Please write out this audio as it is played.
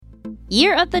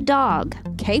Year of the Dog.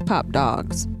 K-pop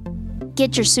dogs.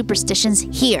 Get your superstitions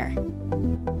here.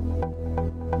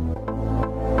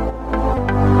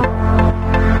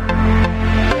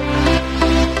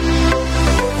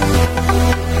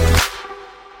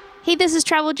 Hey, this is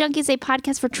Travel Junkies, a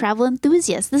podcast for travel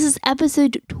enthusiasts. This is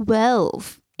episode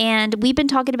 12. And we've been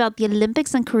talking about the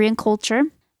Olympics and Korean culture,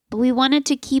 but we wanted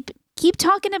to keep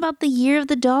talking about the Year of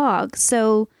the Dog.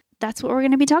 So that's what we're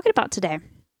going to be talking about today.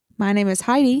 My name is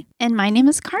Heidi. And my name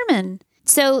is Carmen.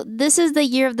 So this is the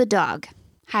Year of the Dog.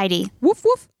 Heidi. Woof,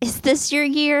 woof. Is this your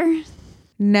year?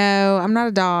 No, I'm not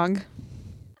a dog.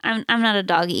 I'm not a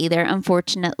dog either,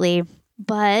 unfortunately.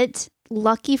 But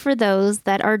lucky for those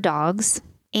that are dogs.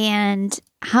 And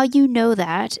how you know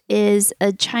that is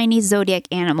a Chinese zodiac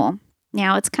animal.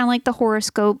 Now, it's kind of like the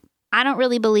horoscope. I don't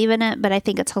really believe in it, but I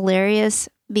think it's hilarious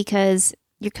because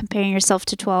you're comparing yourself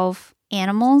to 12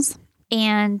 animals.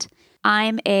 And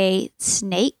I'm a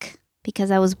snake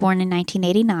because I was born in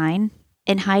 1989.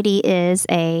 And Heidi is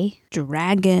a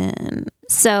dragon.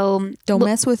 So don't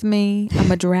mess with me.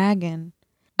 I'm a dragon.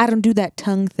 I don't do that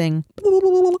tongue thing.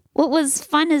 What was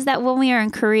fun is that when we were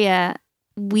in Korea,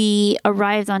 we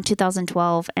arrived on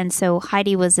 2012, and so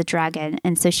Heidi was a dragon,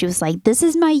 and so she was like, this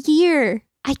is my year.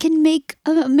 I can make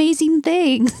amazing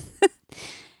things.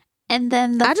 And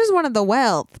then I just wanted the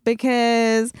wealth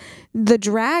because the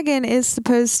dragon is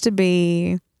supposed to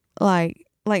be like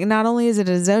not only is it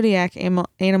a zodiac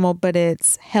animal, but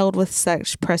it's held with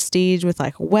such prestige with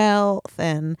like wealth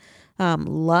and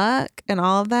luck and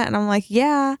all of that. And I'm like,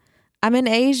 yeah, I'm in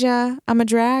Asia. I'm a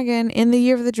dragon in the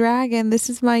year of the dragon. This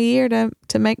is my year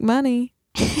to make money.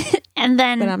 And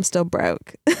then, but I'm still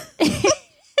broke.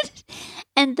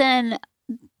 And then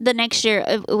the next year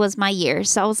it was my year.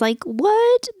 So I was like,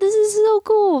 what? This is so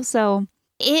cool. So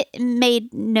it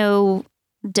made no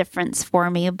difference for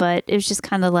me, but it was just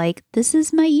kind of like, this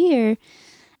is my year.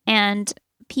 And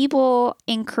people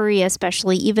in Korea,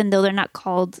 especially, even though they're not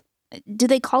called, do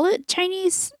they call it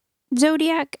Chinese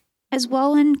zodiac as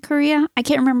well in Korea? I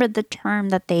can't remember the term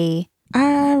that they...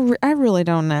 I really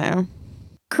don't know.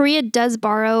 Korea does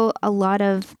borrow a lot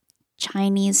of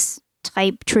Chinese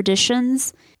type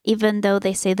traditions, even though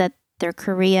they say that they're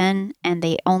Korean and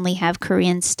they only have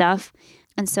Korean stuff.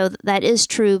 And so that is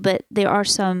true, but there are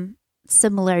some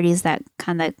similarities that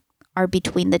kind of are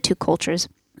between the two cultures.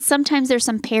 Sometimes there's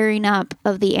some pairing up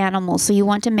of the animals, so you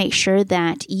want to make sure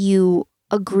that you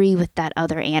agree with that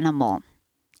other animal.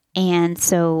 And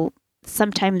so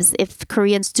sometimes if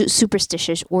Koreans are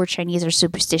superstitious or Chinese are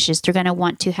superstitious, they're going to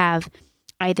want to have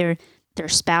either their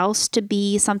spouse to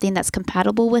be something that's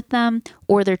compatible with them,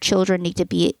 or their children need to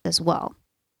be as well.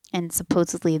 And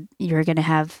supposedly you're going to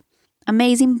have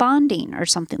amazing bonding or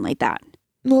something like that.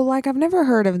 Well, like I've never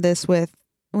heard of this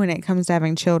when it comes to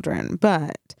having children,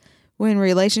 but when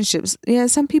relationships, yeah,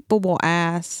 some people will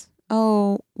ask,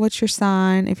 oh, what's your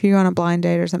sign? If you're on a blind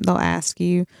date or something, they'll ask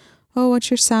you, oh, what's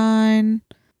your sign?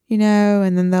 You know,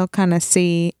 and then they'll kind of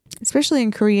see, especially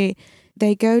in Korea,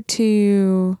 they go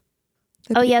to...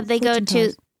 they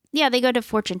go to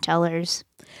fortune tellers.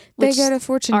 They go to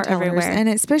fortune tellers. Everywhere. And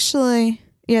especially,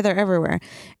 they're everywhere.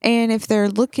 And if they're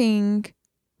looking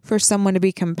for someone to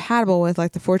be compatible with,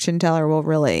 like the fortune teller will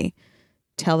really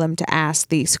tell them to ask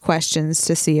these questions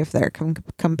to see if they're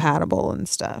compatible and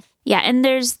stuff. Yeah, and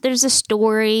there's a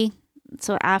story.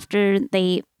 So after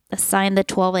they assign the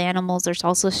 12 animals, there's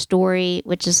also a story,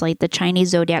 which is like the Chinese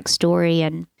zodiac story.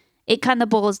 And it kind of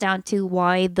boils down to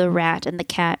why the rat and the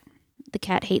cat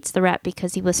hates the rat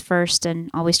because he was first and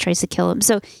always tries to kill him.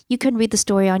 So you can read the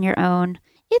story on your own.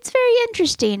 It's very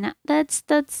interesting. That's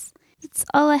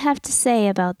all I have to say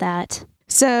about that.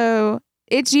 So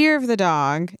it's Year of the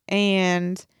Dog,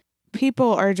 and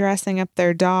people are dressing up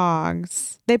their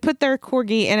dogs. They put their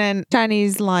corgi in a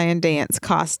Chinese lion dance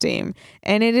costume,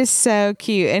 and it is so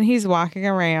cute. And he's walking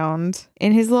around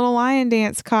in his little lion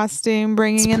dance costume,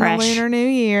 bringing in the Lunar New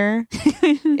Year.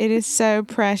 It is so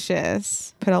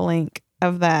precious. Put a link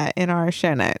of that in our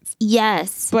show notes.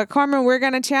 Yes. But Carmen, we're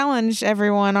going to challenge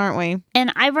everyone, aren't we?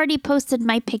 And I've already posted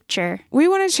my picture. We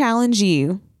want to challenge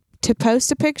you to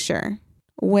post a picture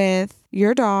with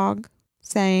your dog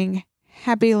saying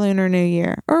Happy Lunar New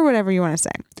Year, or whatever you want to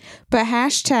say. But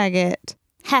hashtag it.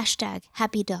 Hashtag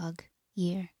Happy Dog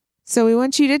Year. So we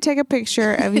want you to take a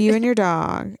picture of you and your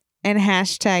dog and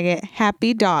hashtag it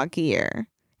Happy Dog Year. And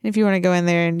if you want to go in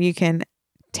there, and you can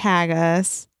tag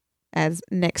us as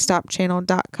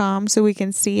nextstopchannel.com so we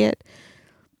can see it.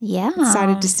 Yeah.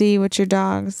 Excited to see what your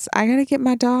dog's... I got to get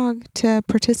my dog to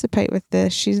participate with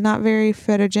this. She's not very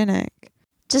photogenic.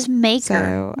 Just make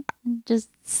her. Just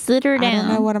sit her down. I don't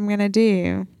know what I'm going to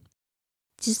do.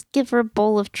 Just give her a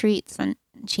bowl of treats and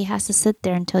She has to sit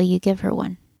there until you give her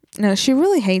one. No, she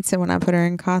really hates it when I put her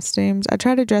in costumes. I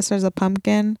tried to dress her as a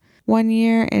pumpkin one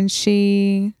year, and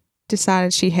she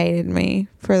decided she hated me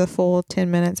for the full 10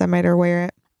 minutes I made her wear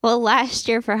it. Well, last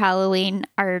year for Halloween,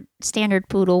 our standard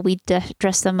poodle, we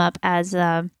dressed him up as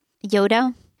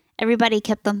Yoda. Everybody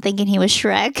kept on thinking he was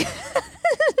Shrek.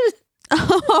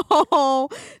 Oh,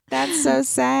 that's so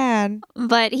sad.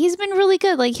 But he's been really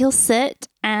good. Like, he'll sit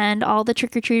and all the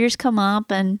trick-or-treaters come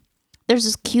up, and there's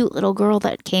this cute little girl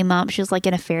that came up. She was like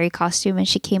in a fairy costume, and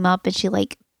she came up and she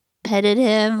like petted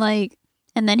him, like,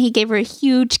 and then he gave her a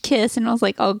huge kiss, and I was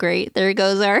like, oh great, there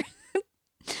goes our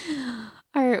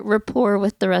our rapport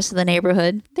with the rest of the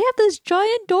neighborhood. They have this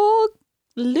giant dog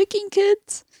licking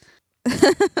kids.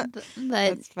 But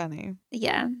That's funny.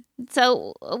 yeah,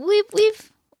 so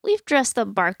we've dressed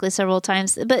up Barkley several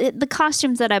times, but the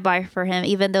costumes that I buy for him,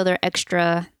 even though they're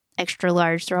extra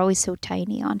large, they're always so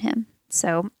tiny on him.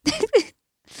 So,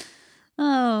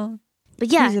 oh, but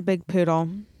yeah, He's a big poodle.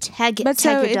 tag But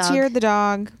so your it's dog. Year of the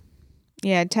Dog.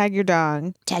 Yeah, tag your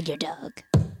dog. Tag your dog.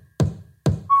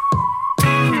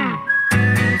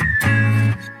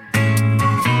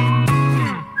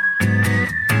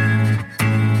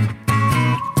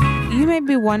 You may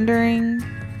be wondering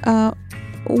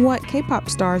what K-pop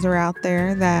stars are out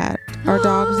there that are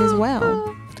dogs as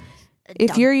well.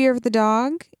 If you're Year of the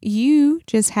Dog, you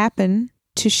just happen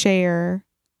to share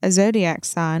a zodiac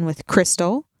sign with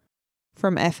Crystal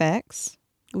from FX.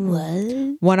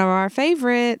 What? One of our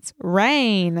favorites,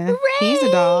 Rain. He's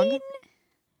a dog.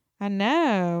 I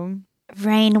know.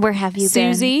 Rain, where have you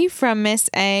Susie from Miss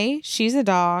A. She's a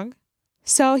dog.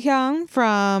 Sohyung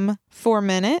from 4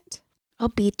 Minute. been? Oh,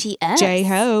 BTS.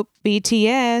 J-Hope,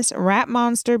 BTS. Rap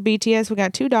Monster, BTS. We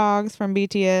got 2 dogs from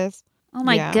BTS. Oh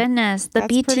my Yeah. goodness. The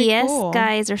That's pretty BTS cool.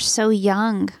 guys are so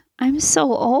young. I'm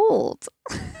so old.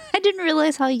 I didn't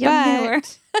realize how young they were.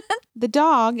 But the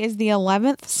dog is the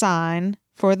 11th sign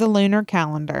for the lunar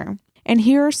calendar. And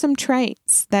here are some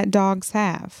traits that dogs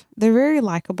have. They're very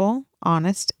likable,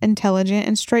 honest, intelligent,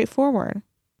 and straightforward.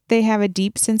 They have a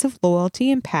deep sense of loyalty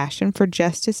and passion for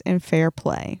justice and fair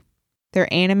play.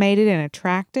 They're animated and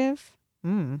attractive.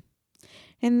 And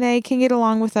they can get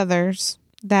along with others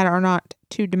that are not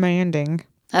too demanding.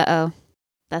 Uh-oh.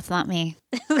 That's not me.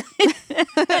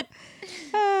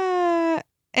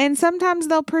 And sometimes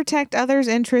they'll protect others'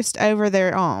 interest over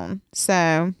their own.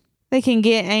 So they can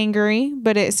get angry,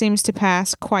 but it seems to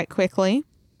pass quite quickly.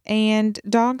 And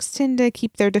dogs tend to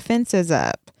keep their defenses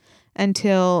up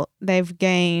until they've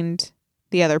gained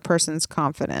the other person's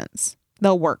confidence.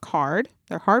 They'll work hard.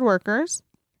 They're hard workers.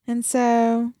 And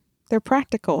so they're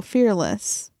practical,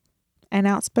 fearless, and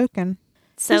outspoken.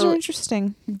 Those are So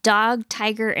interesting. dog,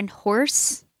 tiger, and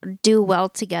horse do well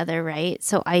together, right?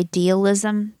 So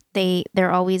idealism,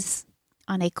 they're always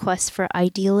on a quest for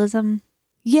idealism.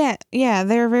 Yeah,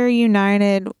 they're very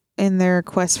united in their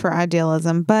quest for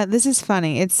idealism. But this is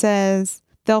funny. It says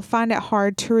they'll find it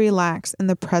hard to relax in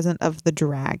the presence of the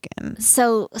dragon.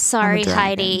 So sorry, dragon.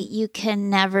 Heidi, you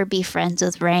can never be friends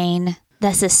with Rain.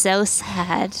 This is so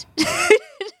sad.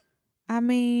 I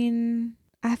mean,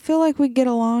 I feel like we get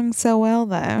along so well,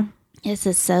 though. This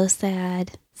is so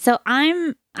sad. So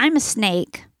I'm a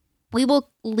snake. We will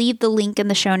leave the link in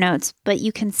the show notes, but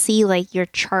you can see like your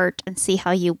chart and see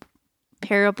how you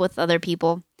pair up with other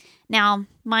people. Now,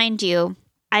 mind you,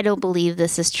 I don't believe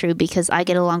this is true because I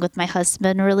get along with my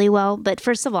husband really well. But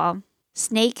first of all,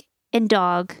 snake and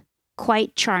dog,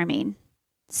 quite charming.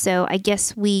 So I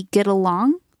guess we get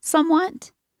along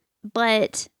somewhat.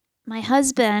 But my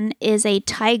husband is a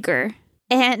tiger,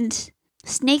 and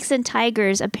snakes and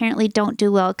tigers apparently don't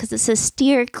do well because it says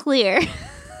steer clear.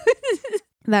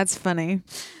 That's funny.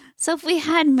 So if we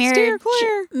had Steer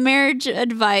clear. marriage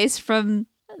advice from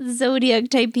zodiac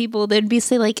type people, they'd be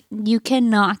say like, you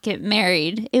cannot get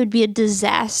married. It would be a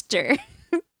disaster.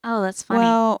 Oh, that's funny.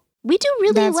 Well, we do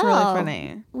really that's well. really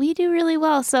funny. We do really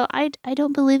well. So I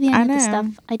don't believe any I of the know. stuff.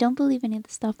 I don't believe any of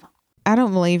the stuff. I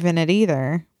don't believe in it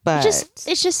either, but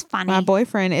It's just funny. my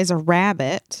boyfriend is a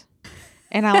rabbit,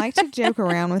 and I like to joke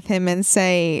around with him and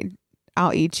say,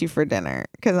 I'll eat you for dinner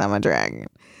because I'm a dragon.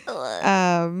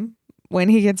 When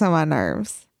he gets on my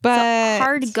nerves. But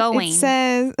hard going. It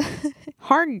says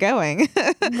hard going.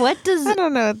 What does I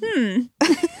don't know.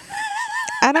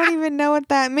 I don't even know what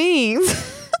that means.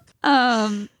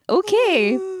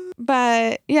 okay.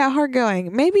 But yeah, hard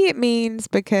going. Maybe it means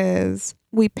because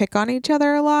we pick on each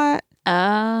other a lot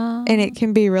and it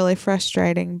can be really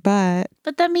frustrating, but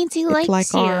that means he it's likes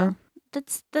like you. our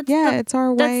That's it's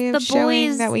our way that's of the showing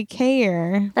boys- that we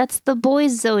care. That's the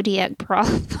boy's zodiac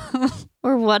problem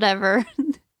or whatever.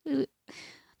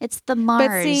 It's the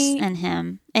Mars see, in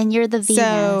him, and you're the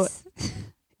so Venus.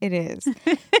 it is.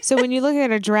 So when you look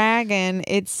at a dragon,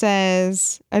 it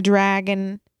says a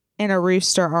dragon and a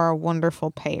rooster are a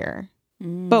wonderful pair.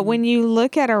 But when you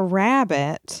look at a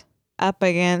rabbit up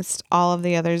against all of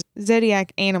the other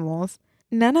zodiac animals,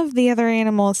 none of the other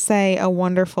animals say a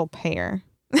wonderful pair.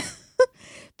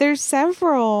 There's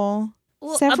several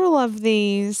of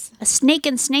these. A snake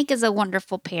and snake is a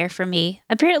wonderful pair for me.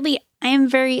 Apparently, I am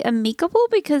very amicable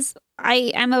because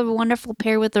I am a wonderful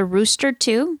pair with a rooster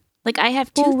too. Like I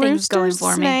have two things going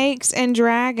for me. Snakes, and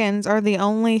dragons are the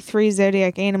only 3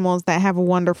 zodiac animals that have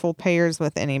wonderful pairs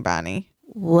with anybody.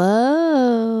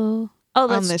 Whoa! Oh,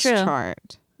 that's on this true.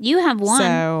 chart. You have one.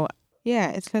 So yeah,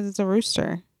 it's because it's a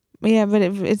rooster. Yeah, but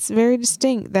it's very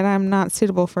distinct that I'm not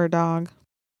suitable for a dog.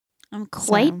 I'm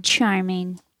quite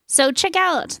charming. So check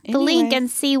out the link and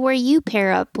see where you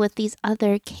pair up with these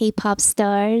other K-pop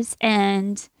stars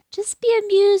and just be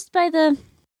amused by the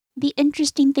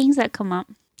interesting things that come up.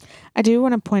 I do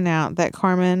want to point out that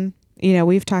Carmen,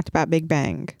 we've talked about Big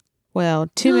Bang. Well,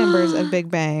 2 members of Big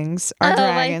Bangs are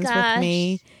dragons with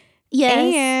me.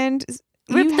 Yes. And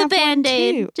rip the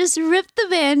Band-Aid. Just rip the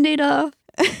Band-Aid off.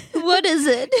 What is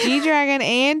it? G-Dragon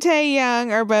and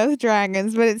Taeyoung are both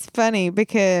dragons, but it's funny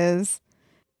because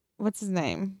what's his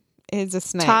name? Is a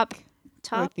snake. Top.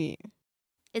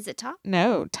 Is it Top?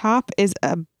 No, Top is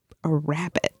a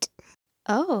rabbit.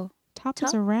 Oh. Top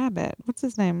is a rabbit. What's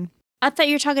his name? I thought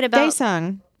you were talking about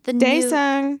Daesung.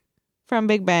 Daesung from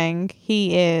Big Bang.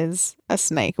 He is a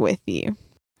snake with you.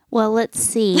 Well, let's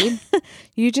see.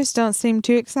 You just don't seem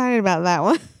too excited about that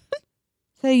one.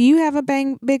 So you have a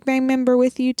Big Bang member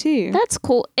with you too. That's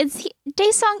cool.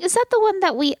 Daesung, is that the one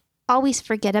that we always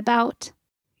forget about?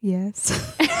 Yes.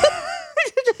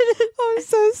 I'm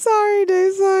so sorry,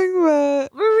 Daesung,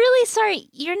 but we're really sorry.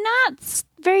 You're not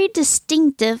very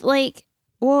distinctive.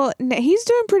 Well, he's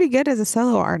doing pretty good as a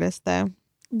solo artist, though.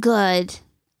 Good.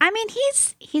 I mean,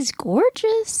 he's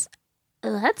gorgeous.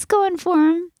 That's going for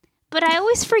him. But I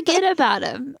always forget about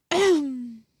him.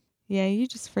 Yeah, you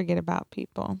just forget about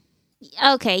people.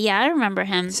 Okay, yeah, I remember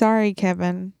him. Sorry,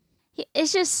 Kevin.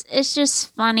 It's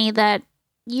just funny that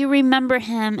you remember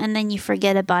him and then you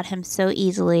forget about him so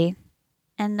easily.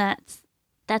 And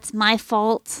that's my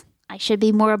fault. I should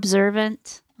be more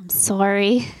observant. I'm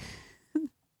sorry.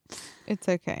 It's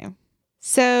okay.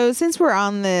 So since we're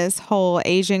on this whole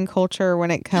Asian culture when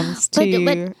it comes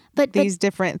to these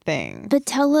different things. But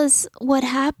tell us what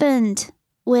happened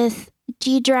with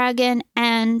G-Dragon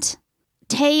and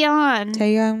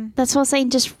Taeyeon. That's what I'm saying.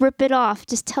 Just rip it off.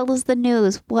 Just tell us the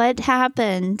news. What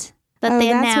happened that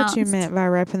they announced? That's what you meant by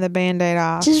ripping the Band-Aid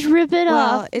off. Just rip it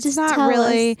off.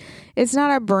 Well, it's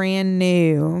not a brand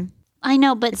new. I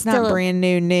know, but it's not brand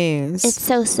new news. It's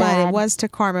so sad. But it was to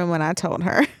Carmen when I told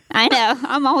her. I know.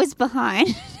 I'm always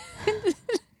behind.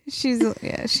 She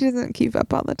doesn't keep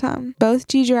up all the time. Both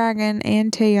G-Dragon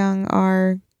and Taeyoung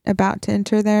are about to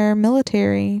enter their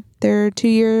military. Their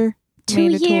 2-year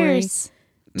mandatory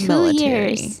 2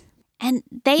 years. And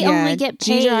they only get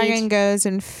paid. G-Dragon goes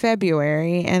in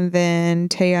February and then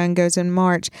Taeyoung goes in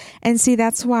March. And see,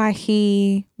 that's why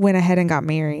he went ahead and got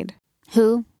married.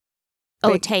 Who?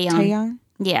 Oh, Taeyoung. Taeyoung?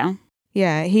 Yeah.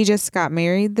 Yeah, he just got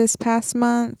married this past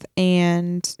month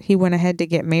and he went ahead to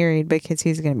get married because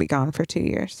he's going to be gone for 2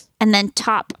 years. And then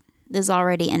Top is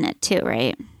already in it too,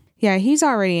 right? Yeah, he's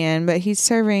already in, but he's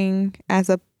serving as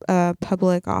a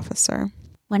public officer.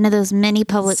 One of those many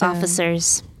public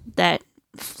officers that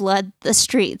flood the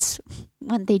streets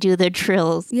when they do their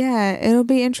drills. Yeah, it'll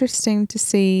be interesting to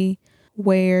see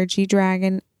where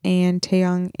G-Dragon and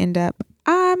Taeyoung end up.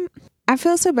 I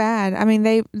feel so bad. I mean,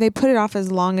 they put it off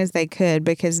as long as they could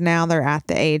because now they're at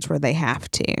the age where they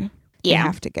have to. Yeah. They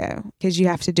have to go because you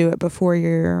have to do it before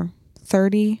you're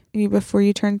 30, before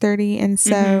you turn 30. And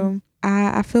so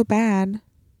I feel bad,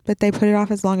 but they put it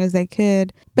off as long as they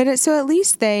could. But so at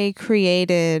least they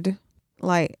created,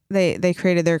 they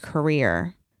created their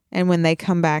career. And when they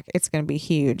come back, it's going to be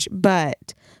huge.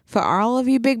 But for all of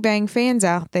you Big Bang fans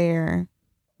out there,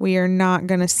 we are not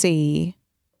going to see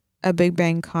a Big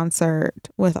Bang concert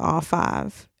with all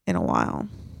 5 in a while.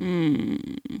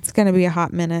 It's going to be a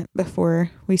hot minute before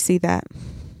we see that.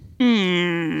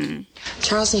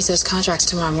 Charles needs those contracts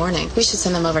tomorrow morning. We should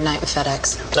send them overnight with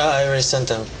FedEx. I already sent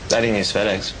them. I didn't use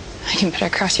FedEx. I can better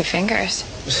cross your fingers.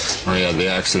 Oh, yeah, the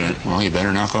accident. Well, you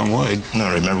better knock on wood.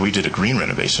 No, remember, we did a green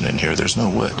renovation in here. There's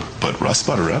no wood. But rust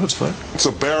spot a rabbit's foot. It's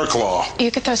a bear claw. You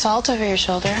could throw salt over your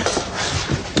shoulder.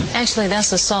 Actually,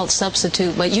 that's a salt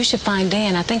substitute, but you should find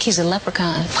Dan. I think he's a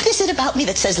leprechaun. What is it about me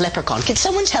that says leprechaun? Can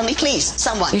someone tell me, please?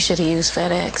 Someone. You should have used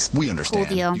FedEx. We understand.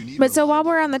 Cool deal. But so while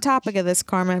we're on the topic of this,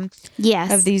 Carmen,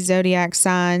 Yes. of these zodiac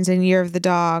signs and Year of the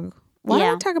Dog, why don't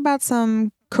Yeah. we talk about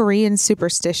some Korean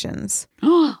superstitions?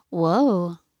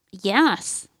 Whoa.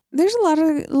 Yes. There's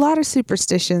a lot of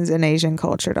superstitions in Asian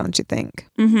culture, don't you think?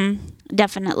 Mm-hmm.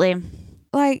 Definitely.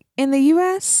 Like in the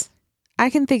U.S., I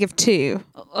can think of two.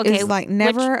 Okay. It's like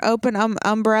never open an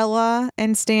umbrella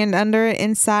and stand under it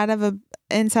inside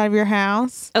of your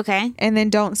house, Okay. and then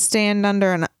don't stand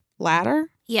under a ladder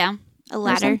Yeah. A or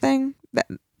ladder. something.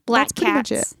 Black that's pretty much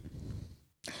cats.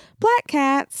 it. Black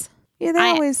cats. Yeah, they I-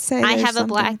 always say I there's have a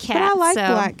black something. But I cat, like so-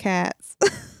 black cats.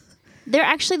 They're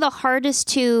actually the hardest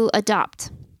to adopt.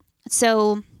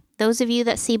 So, those of you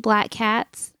that see black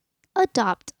cats,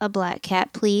 adopt a black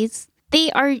cat, please. They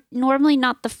are normally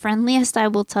not the friendliest, I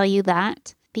will tell you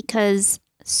that, because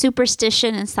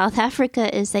superstition in South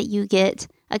Africa is that you get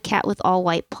a cat with all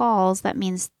white paws. That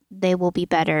means they will be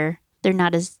better. They're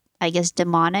not as, I guess,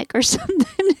 demonic or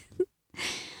something.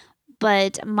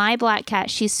 But my black cat,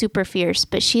 she's super fierce,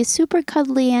 but she's super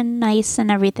cuddly and nice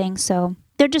and everything. So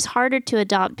they're just harder to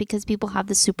adopt because people have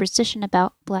the superstition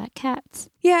about black cats.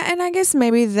 Yeah, and I guess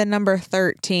maybe the number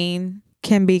 13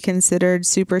 can be considered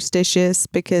superstitious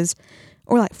because,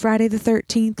 or like Friday the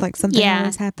 13th, like something Yeah.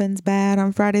 always happens bad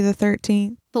on Friday the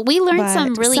 13th. But we learned But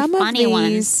some really some of funny these-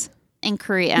 ones in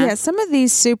Korea. Yeah, some of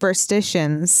these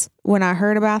superstitions, when I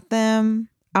heard about them,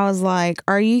 I was like,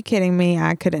 are you kidding me?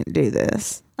 I couldn't do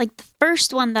this. Like the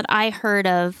first one that I heard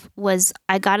of was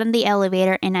I got in the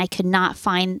elevator and I could not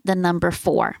find the number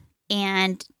 4.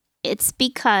 And it's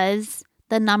because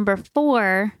the number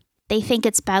 4, they think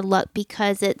it's bad luck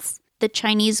because it's the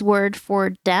Chinese word for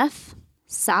death,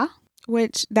 sa.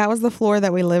 Which, that was the floor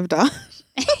that we lived on.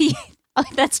 Oh,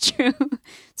 that's true.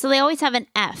 So they always have an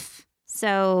F.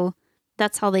 So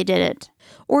that's how they did it.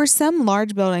 Or some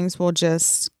large buildings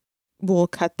will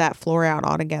cut that floor out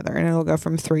altogether and it'll go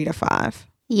from 3 to 5.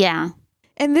 Yeah.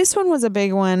 And this one was a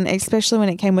big one, especially when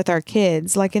it came with our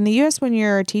kids. Like in the U.S., when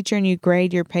you're a teacher and you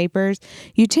grade your papers,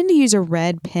 you tend to use a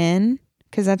red pen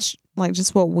because that's like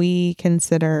just what we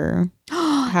consider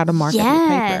how to mark up your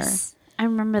paper. Yes. I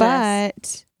remember that.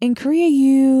 But in Korea,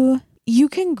 you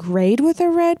can grade with a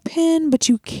red pen, but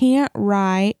you can't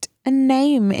write a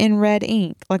name in red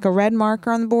ink, like a red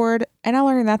marker on the board. And I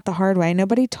learned that the hard way.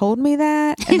 Nobody told me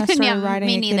that. And I started Yeah, writing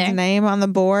me a neither. kid's name on the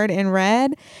board in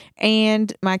red,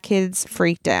 and my kids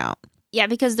freaked out. Yeah,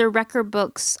 because their record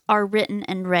books are written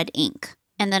in red ink.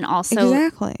 And then also,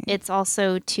 Exactly. it's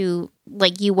also to,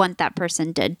 like, you want that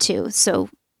person dead too. So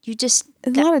you just,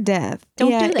 It's a lot of death.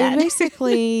 Don't do that. It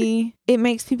basically, it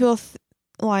makes people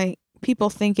people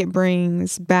think it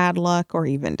brings bad luck or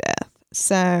even death.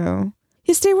 So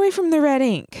you stay away from the red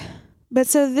ink. But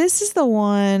so this is the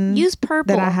one use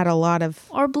purple that I had a lot of.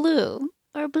 or blue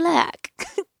or black.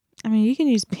 I mean, you can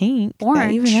use pink,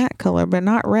 Orange. even that color, but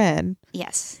not red.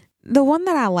 Yes. The one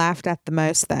that I laughed at the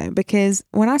most, though, because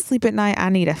when I sleep at night, I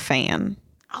need a fan.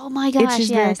 Oh my gosh, It's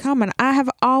just very yes. common. I have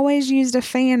always used a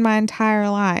fan my entire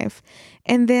life.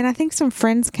 And then I think some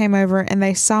friends came over and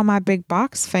they saw my big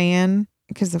box fan,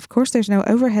 because of course there's no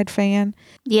overhead fan.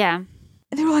 Yeah.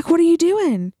 And they were like, what are you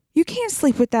doing? You can't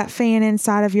sleep with that fan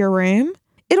inside of your room.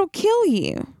 It'll kill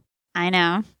you. I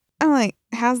know. I'm like,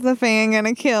 how's the fan going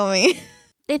to kill me?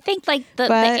 They think like the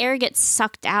But- air gets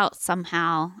sucked out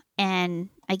somehow. And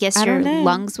I guess I your don't know.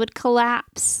 lungs would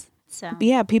collapse. So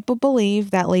Yeah, people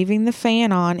believe that leaving the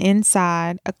fan on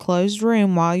inside a closed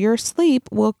room while you're asleep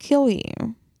will kill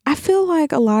you. I feel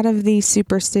like a lot of these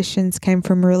superstitions came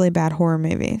from really bad horror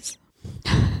movies.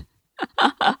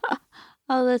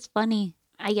 Oh, that's funny.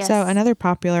 I guess. So another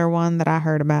popular one that I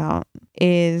heard about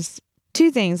is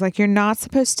 2 things. Like, you're not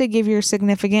supposed to give your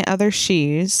significant other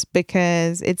shoes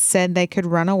because it's said they could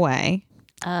run away.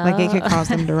 Like, it could cause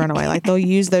them to run away. Like, they'll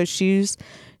use those shoes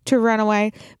to run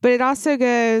away. But it also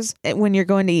goes when you're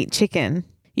going to eat chicken.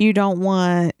 You don't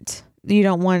want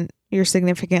your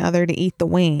significant other to eat the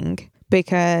wing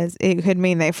because it could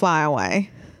mean they fly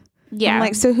away. Yeah. I'm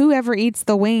like, so whoever eats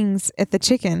the wings at the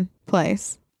chicken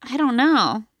place? I don't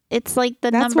know. It's like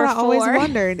the That's number what I 4. always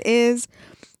wondered is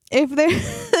if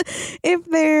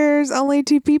there's only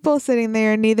 2 people sitting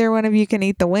there and neither one of you can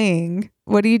eat the wing,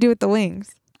 what do you do with the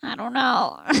wings? I don't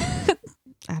know.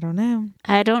 I don't know.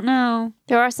 I don't know.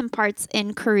 There are some parts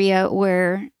in Korea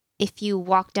where if you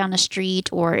walk down a street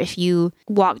or if you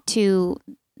walk to,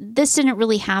 this didn't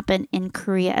really happen in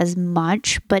Korea as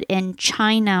much, but in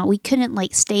China, we couldn't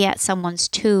like stay at someone's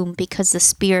tomb because the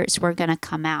spirits were going to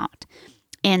come out.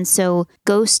 And so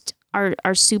ghost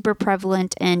are super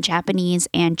prevalent in Japanese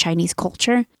and Chinese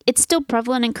culture. It's still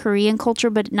prevalent in Korean culture,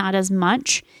 but not as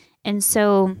much. And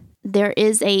so there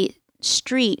is a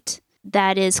street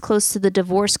that is close to the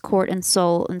divorce court in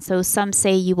Seoul. And so some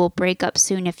say you will break up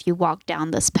soon if you walk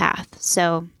down this path.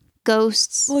 So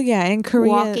ghosts. Well, yeah, in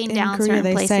Korea, walking down certain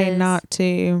they say places, not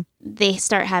to. They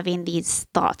start having these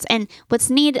thoughts. And what's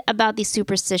neat about these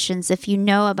superstitions, if you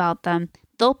know about them,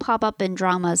 they'll pop up in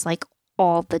dramas like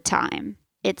all the time.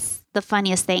 It's the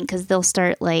funniest thing because they'll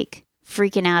start like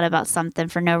freaking out about something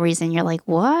for no reason. You're like,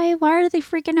 why? Why are they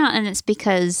freaking out? And it's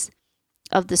because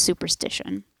of the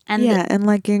superstition. And yeah, and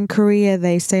like in Korea,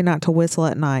 they say not to whistle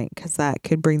at night because that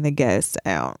could bring the ghosts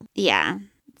out. Yeah.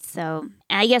 So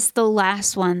I guess the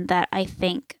last one that I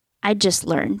think I just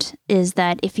learned is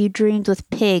that if you dreamed with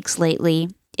pigs lately,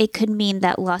 it could mean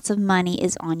that lots of money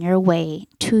is on your way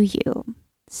to you.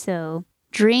 So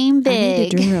dream big. I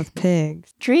need to dream of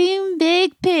pigs. Dream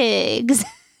big pigs.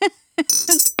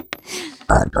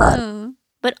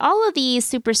 But all of these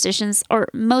superstitions, or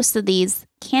most of these,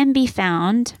 can be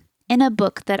found in a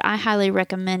book that I highly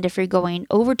recommend if you're going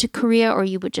over to Korea or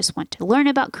you would just want to learn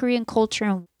about Korean culture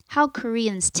and how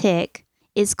Koreans tick.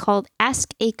 Is called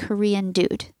Ask a Korean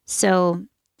Dude. So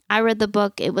I read the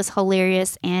book. It was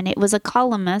hilarious. And it was a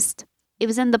columnist. It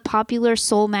was in the popular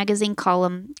Seoul magazine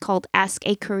column called Ask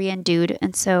a Korean Dude.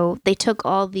 And so they took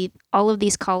all of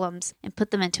these columns and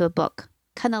put them into a book,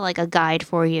 kind of like a guide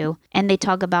for you. And they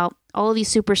talk about all of these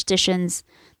superstitions.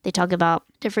 They talk about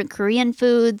different Korean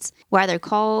foods, why they're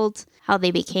called, how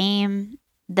they became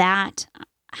that,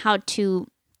 how to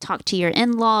talk to your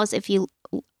in-laws if you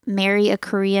marry a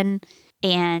Korean,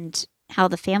 and how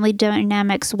the family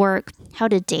dynamics work, how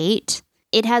to date.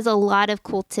 It has a lot of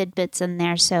cool tidbits in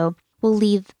there, so we'll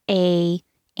leave a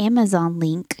Amazon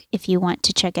link if you want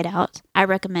to check it out. I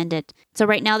recommend it. So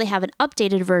right now they have an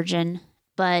updated version,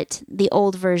 but the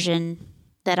old version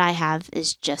that I have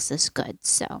is just as good.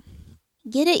 So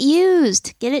get it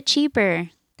used, get it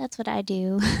cheaper. That's what I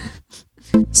do.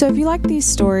 So if you like these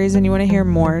stories and you want to hear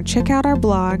more, check out our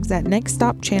blogs at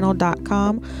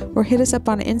nextstopchannel.com or hit us up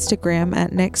on Instagram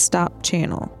at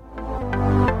nextstopchannel.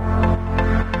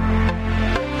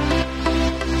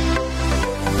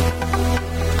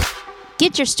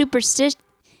 Get your superstition.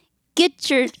 Get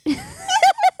your